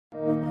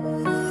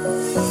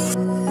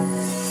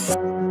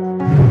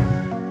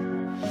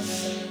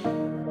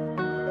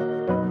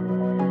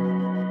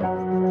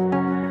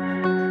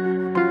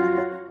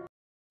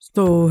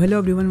So hello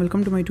everyone,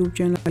 welcome to my YouTube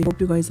channel. I hope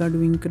you guys are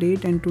doing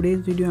great, and today's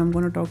video I'm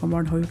going to talk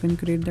about how you can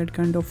create that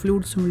kind of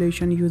fluid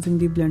simulation using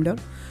the Blender.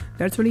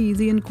 That's very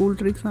easy and cool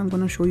trick, so I'm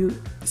going to show you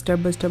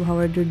step by step how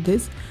I did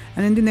this.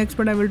 And in the next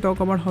part I will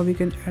talk about how we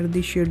can add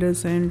the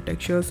shaders and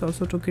textures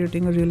also to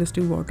creating a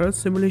realistic water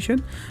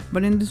simulation.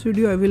 But in this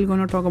video I will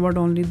going to talk about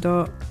only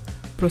the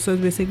process,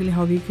 basically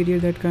how we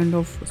create that kind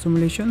of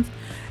simulations.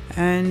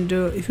 And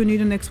if you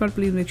need a next part,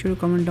 please make sure to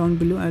comment down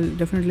below. I'll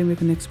definitely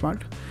make a next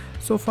part.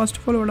 So first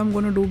of all, what I'm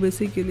going to do,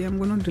 basically I'm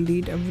going to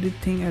delete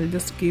everything. I'll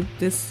just keep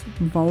this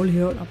bowl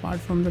here.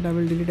 Apart from that, I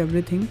will delete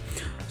everything.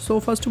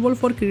 So first of all,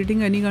 for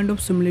creating any kind of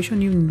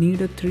simulation, you need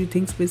three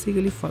things.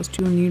 Basically, first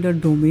you need a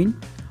domain.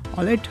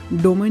 Alright,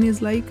 domain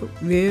is like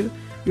where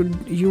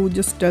you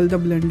just tell the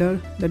Blender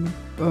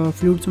that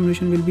fluid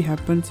simulation will be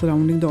happen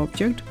surrounding the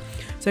object.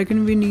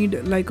 Second, we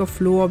need like a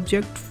flow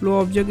object.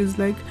 Flow object is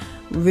like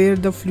where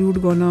the fluid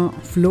gonna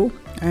flow.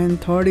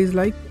 And third is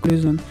like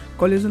collision,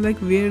 like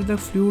where the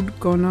fluid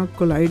gonna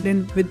collide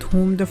and with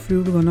whom the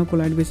fluid gonna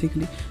collide,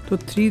 basically. So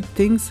three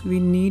things we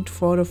need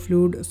for a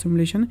fluid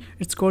simulation.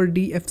 It's called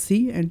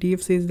DFC, and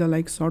DFC is the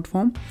like short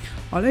form.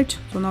 Alright,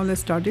 so now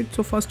let's start it.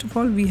 So first of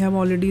all, we have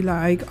already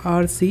like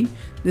our C.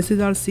 This is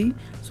our C,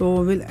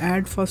 so we'll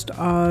add first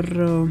our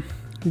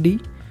D.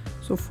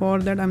 So for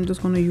that I'm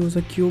just gonna use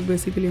a cube.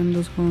 Basically I'm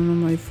just gonna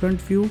my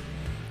front view,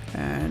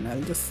 and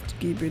I'll just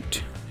keep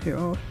it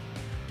here,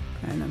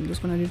 and I'm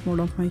just gonna edit mode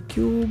of my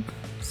cube.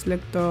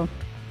 Select the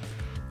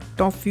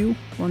top view,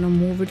 wanna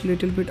move it a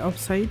little bit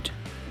upside.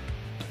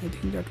 I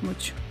think that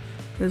much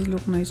does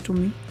look nice to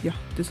me. Yeah,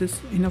 this is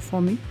enough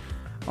for me.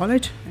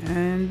 Alright,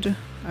 and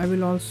I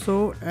will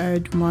also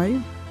add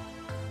my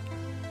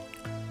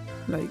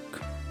like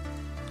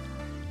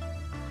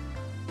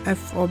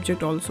F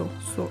object also.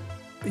 So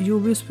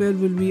UV sphere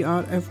will be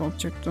our F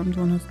object. So I'm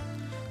gonna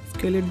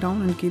scale it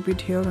down and keep it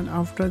here, and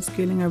after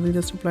scaling I will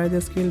just apply the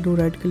scale, do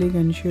right click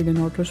and shade and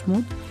auto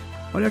smooth.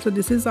 Alright, so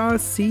this is our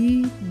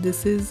C,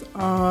 this is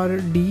our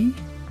D,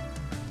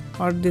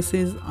 or this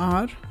is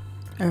our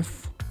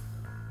F.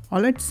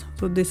 Alright,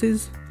 so this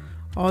is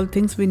all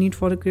things we need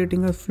for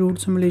creating a fluid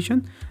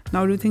simulation.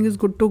 Now everything is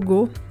good to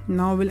go.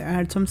 Now we'll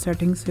add some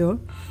settings here.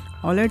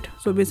 Alright,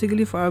 so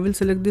basically if I will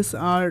select this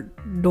our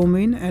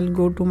domain, I'll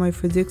go to my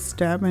physics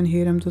tab, and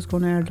here I'm just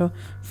gonna add a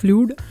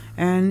fluid,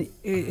 and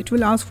it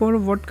will ask for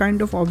what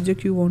kind of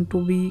object you want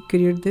to be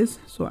create this.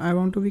 So I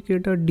want to be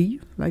create a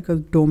D, like a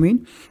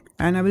domain,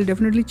 and I will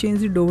definitely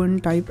change the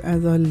domain type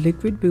as a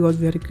liquid because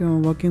we are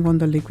working on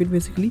the liquid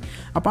basically.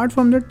 Apart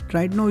from that,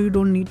 right now you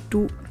don't need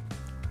to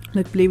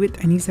like play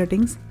with any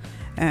settings.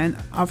 And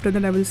after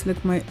that I will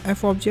select my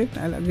F object.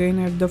 I'll again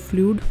add the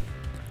fluid.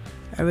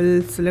 I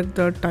will select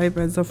the type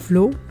as a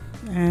flow,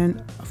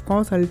 and of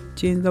course I'll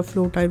change the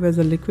flow type as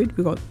a liquid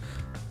because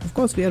of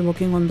course we are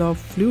working on the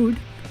fluid.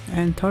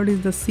 And third is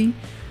the C,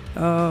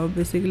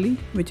 basically,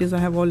 which is I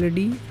have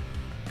already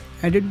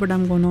added, but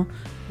I'm gonna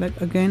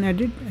like again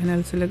edit, and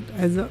I'll select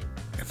as a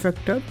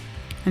effector,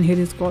 and here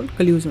is called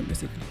collision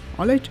basically.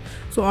 Alright,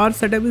 so our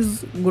setup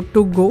is good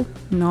to go.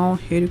 Now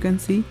here you can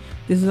see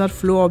this is our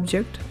flow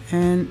object,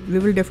 and we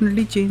will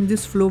definitely change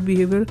this flow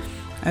behavior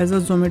as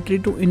a geometry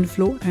to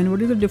inflow. And what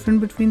is the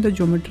difference between the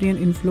geometry and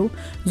inflow?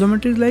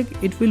 Geometry is like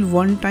it will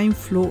one time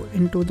flow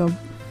into the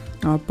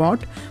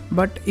pot,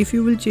 but if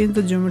you will change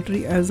the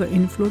geometry as an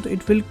inflow,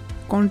 it will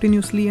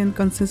continuously and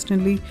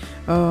consistently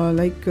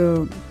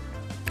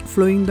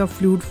flowing the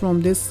fluid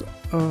from this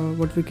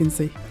what we can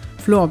say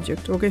flow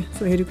object. Okay,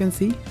 so here you can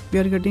see we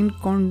are getting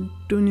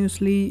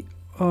continuously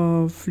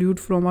fluid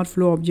from our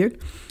flow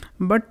object,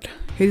 but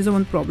here is the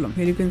one problem.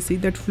 Here you can see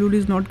that fluid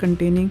is not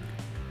containing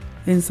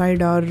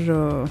inside our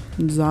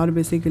jar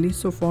basically.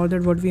 So for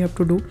that what we have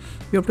to do,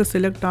 we have to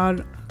select our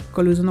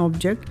collision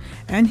object,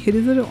 and here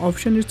is an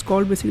option, it's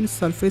called basically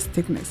surface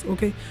thickness.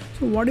 Okay,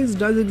 so what it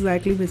does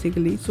exactly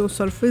basically, so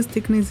surface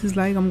thickness is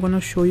like I'm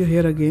gonna show you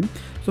here again.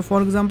 So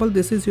for example,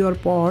 this is your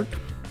pot,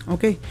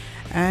 okay,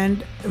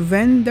 and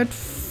when that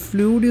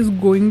fluid is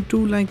going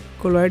to like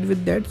collide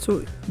with that,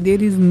 so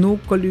there is no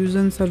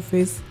collision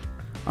surface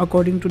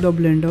according to the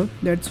Blender.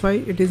 That's why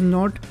it is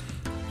not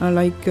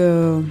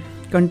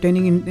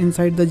containing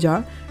inside the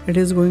jar, it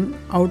is going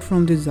out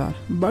from this jar.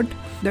 But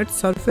that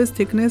surface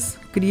thickness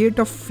create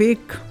a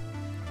fake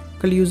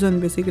collision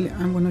basically.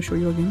 I'm gonna show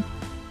you again.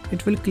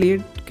 It will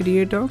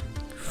create a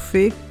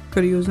fake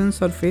collision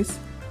surface,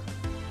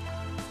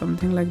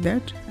 something like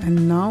that.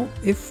 And now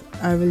if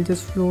I will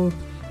just flow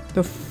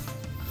the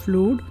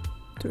fluid,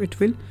 so it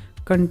will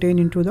contain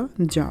into the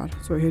jar.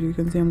 So here you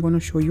can see I'm gonna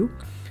show you.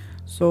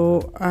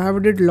 So I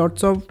have did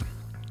lots of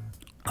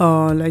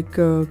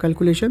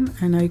calculation,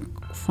 and I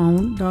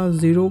found the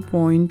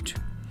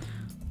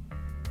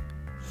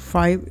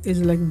 0.5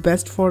 is like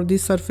best for the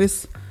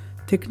surface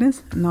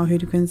thickness. Now here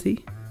you can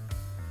see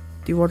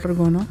the water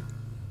gonna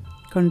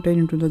contain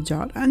into the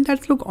jar, and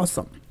that look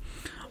awesome.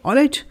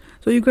 Alright,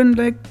 So you can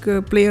like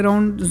play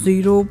around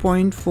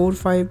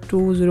 0.45 to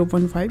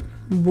 0.5.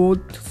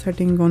 Both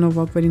setting gonna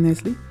work very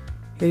nicely.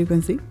 Here you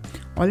can see.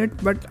 Alright,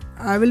 but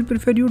I will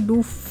prefer you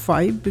do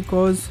 5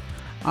 because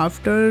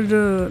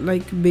after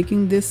like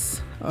baking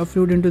this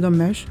fluid into the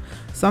mesh,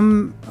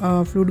 some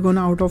fluid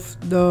gonna out of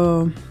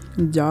the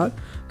jar.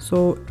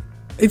 So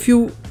if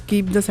you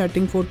keep the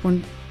setting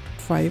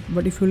 4.5,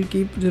 but if you will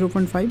keep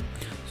 0.5,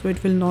 so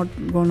it will not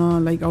gonna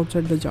like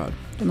outside the jar.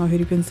 So now here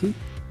you can see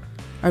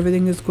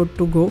everything is good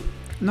to go.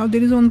 Now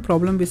there is one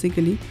problem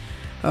basically,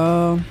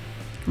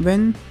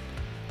 when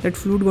that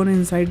fluid gonna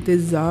inside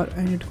this jar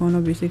and it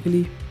gonna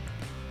basically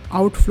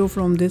outflow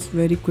from this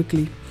very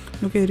quickly.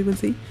 Okay, here you can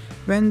see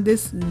when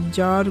this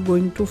jar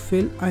going to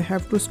fill, I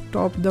have to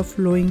stop the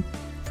flowing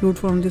fluid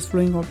from this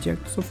flowing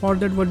object. So for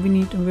that, what we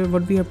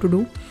have to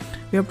do,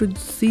 we have to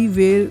see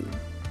where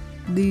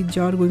the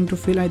jar going to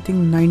fill. I think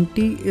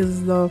 90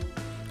 is the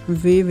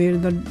way where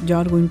the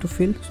jar going to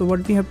fill. So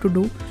what we have to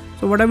do,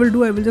 so what I will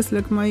do, I will just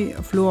select my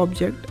flow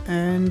object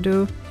and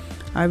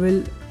I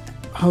will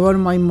hover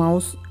my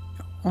mouse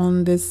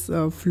on this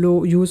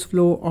use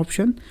flow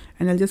option,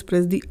 and I'll just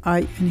press the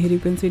I, and here you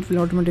can see it will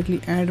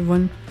automatically add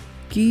one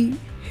key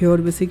here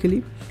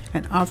basically.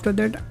 And after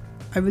that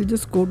I will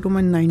just go to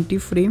my 90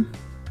 frame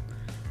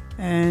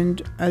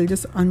and I'll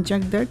just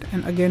uncheck that,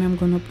 and again I'm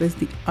gonna press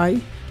the I.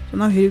 So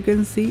now here you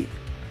can see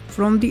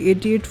from the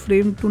 88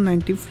 frame to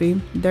 90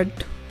 frame,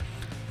 that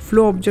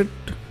flow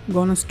object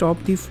gonna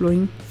stop the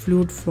flowing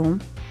fluid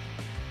from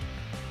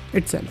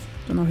itself.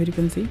 So now here you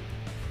can see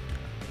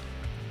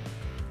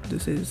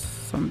this is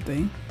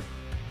something,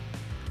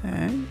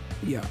 and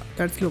yeah,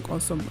 that's look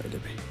awesome by the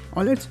way.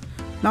 Alright,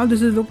 now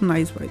this is look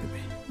nice by the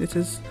way, this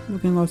is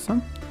looking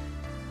awesome.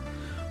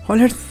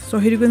 Alright, so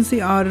here you can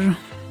see our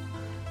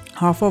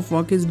half of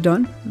work is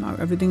done. Now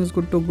everything is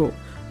good to go.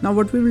 Now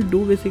what we will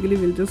do basically,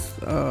 we'll just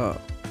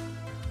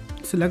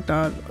select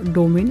our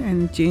domain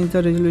and change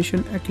the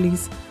resolution at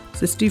least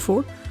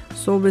 64.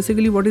 So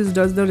basically what is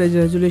does the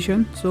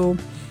resolution, so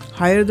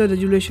higher the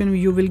resolution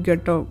you will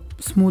get a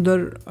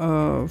smoother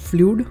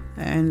fluid,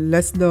 and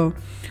less the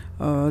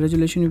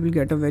resolution you will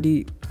get a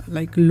very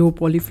like low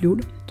poly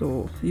fluid.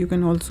 So you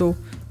can also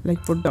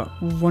like put the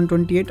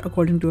 128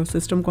 according to your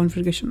system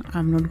configuration.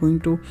 I'm not going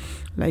to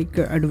like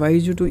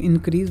advise you to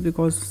increase,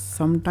 because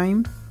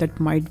sometime that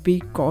might be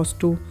cause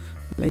to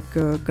like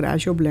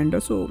crash your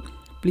blender. So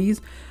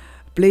please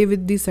play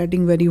with the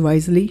setting very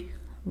wisely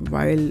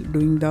while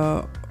doing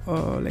the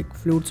like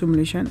fluid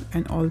simulation,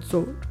 and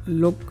also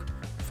look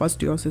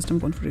first your system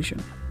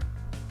configuration.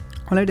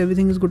 Alright,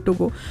 everything is good to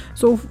go.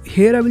 So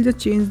here I will just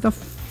change the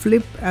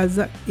flip as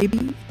a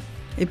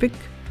epic.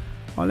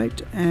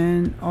 Alright,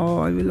 and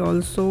I will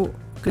also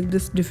click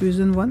this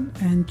diffusion one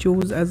and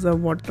choose as a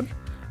water.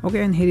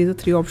 Okay, and here is a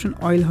 3 option,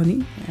 oil,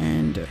 honey,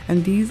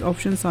 and these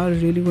options are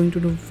really going to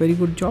do very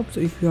good job. So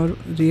if you are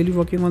really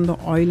working on the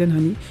oil and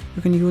honey,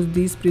 you can use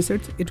these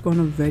presets, it's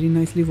gonna very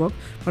nicely work.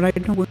 But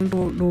right now I'm going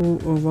to do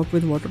work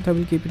with water, so I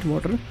will keep it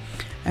water.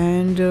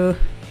 And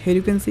here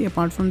you can see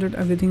apart from that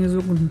everything is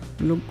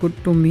look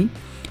good to me.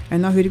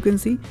 And now here you can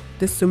see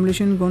this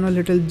simulation gonna a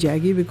little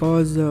jaggy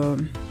because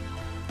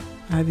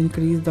I have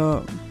increased the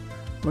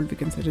what we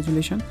can say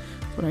resolution.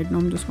 So right now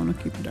I'm just gonna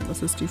keep it at a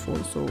 64,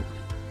 so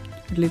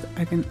at least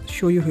I can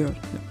show you here.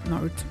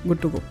 Now it's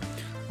good to go.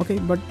 Okay,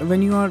 but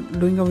when you are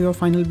doing your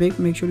final bake,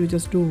 make sure you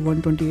just do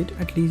 128.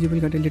 At least you will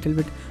get a little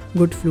bit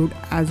good fluid,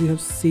 as you have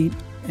seen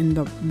in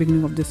the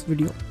beginning of this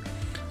video.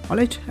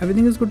 Alright,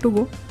 everything is good to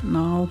go.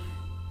 Now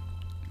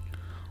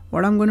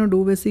what I'm going to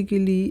do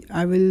basically,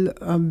 I will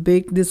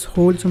bake this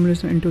whole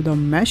simulation into the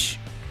mesh.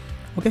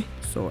 Okay,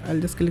 so I'll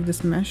just click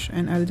this mesh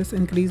and I'll just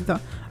increase the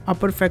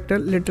upper factor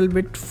little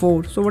bit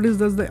 4. So what is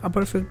does the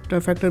upper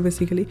factor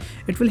basically,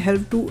 it will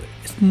help to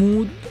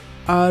smooth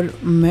our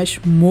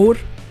mesh more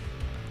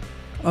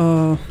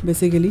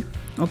basically.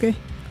 Okay,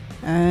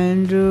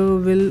 and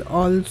will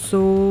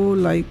also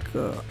like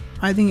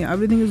I think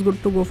everything is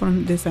good to go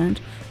from this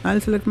end.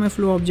 I'll select my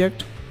flow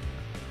object,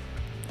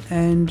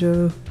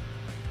 and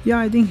yeah,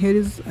 I think here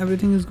is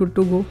everything is good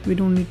to go. We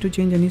don't need to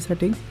change any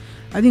settings.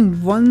 I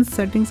think one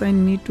settings I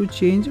need to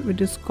change,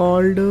 which is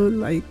called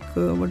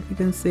what we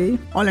can say.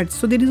 Alright,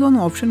 so there is one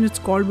option, it's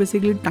called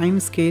basically time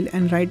scale,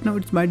 and right now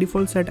it's by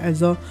default set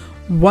as a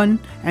 1.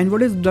 And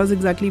what it does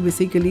exactly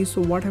basically,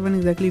 so what happens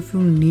exactly if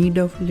you need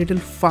a little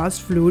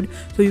fast fluid,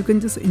 so you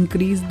can just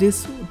increase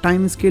this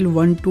time scale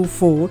 1 to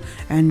 4,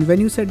 and when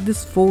you set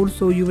this 4,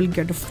 so you will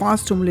get a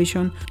fast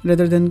simulation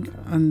rather than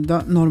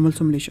the normal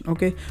simulation.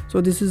 Okay, so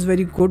this is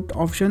very good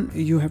option,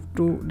 you have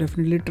to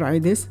definitely try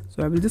this.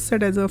 So I will just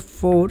set as a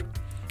 4,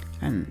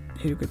 and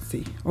here you can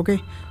see.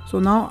 Okay, so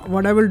now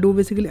what I will do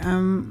basically,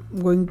 I'm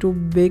going to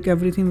bake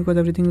everything because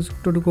everything is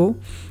good to go.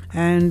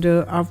 And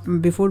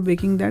before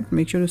baking that,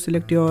 make sure you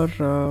select your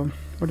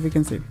what we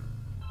can say,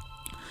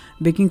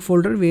 baking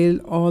folder where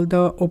all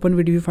the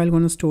OpenVDB file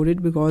gonna store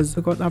it, because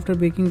after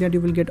baking that you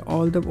will get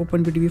all the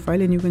OpenVDB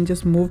file, and you can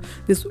just move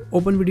this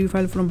OpenVDB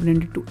file from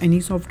Blender to any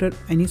software,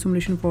 any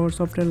simulation for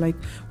software like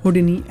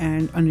Houdini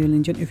and Unreal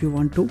Engine if you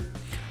want to.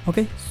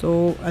 Okay,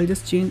 so I'll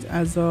just change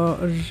as a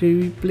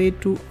replay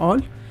to all,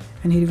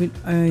 and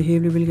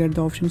here we will get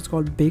the option. It's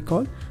called bake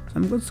all. So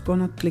I'm just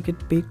gonna click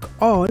it bake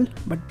all,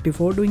 but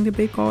before doing the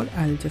bake all,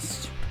 I'll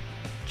just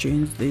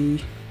change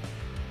the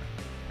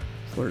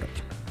folder.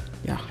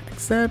 Yeah,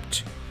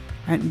 accept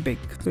and bake.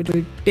 So it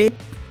will take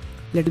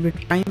little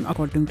bit time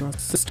according to our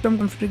system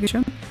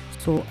configuration.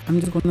 So I'm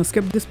just gonna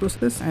skip this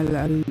process.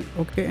 I'll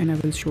okay, and I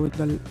will show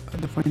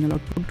the final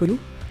output to you.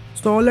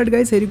 So alright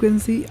guys, here you can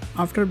see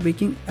after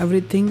baking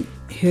everything,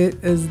 here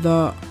is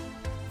the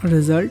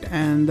result,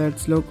 and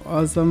that's look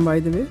awesome.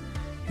 By the way,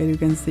 here you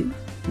can see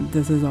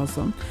this is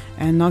awesome.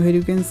 And now here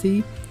you can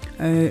see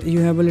you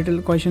have a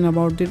little question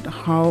about it,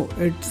 how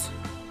it's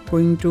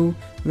going to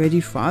very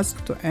fast.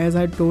 So as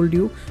I told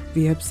you,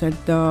 we have set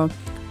the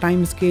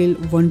time scale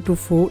 1 to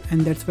 4,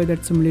 and that's why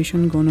that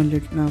simulation gonna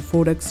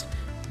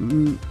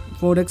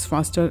 4x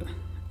faster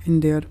in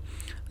their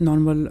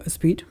normal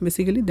speed.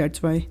 Basically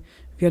that's why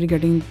we are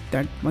getting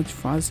that much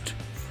fast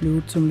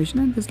fluid simulation,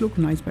 and this look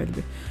nice. By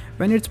the way,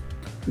 when it's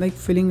like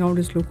filling out,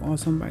 it's look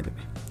awesome. By the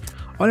way,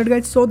 alright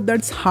guys, so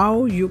that's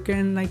how you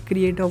can like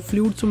create a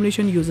fluid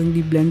simulation using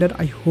the Blender.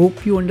 I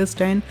hope you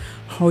understand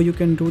how you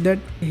can do that.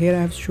 Here I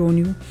have shown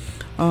you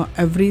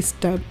every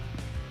step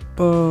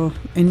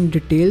in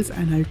details,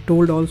 and I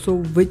told also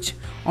which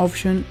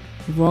option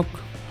work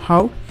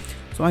how.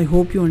 So I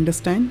hope you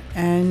understand,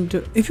 and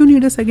if you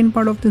need a second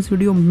part of this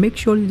video, make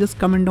sure you just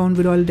comment down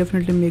below. I'll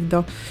definitely make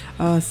the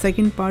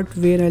second part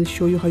where I'll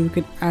show you how you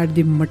can add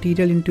the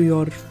material into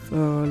your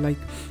like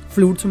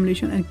fluid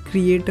simulation and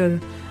create a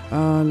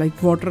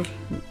like water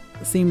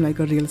seem like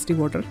a realistic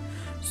water.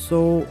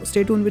 So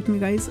stay tuned with me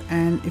guys,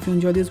 and if you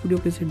enjoyed this video,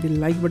 please hit the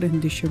like button,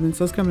 hit the share button,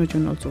 subscribe my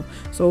channel also.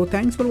 So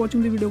thanks for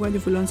watching the video guys.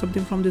 If you learned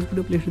something from this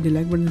video, please hit the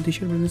like button, hit the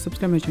share button,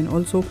 subscribe my channel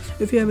also.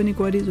 If you have any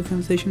queries or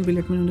suggestions, please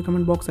let me know in the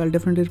comment box. I'll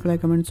definitely reply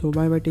comments. So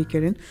bye bye, take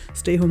care and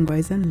stay home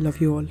guys, and love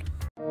you all.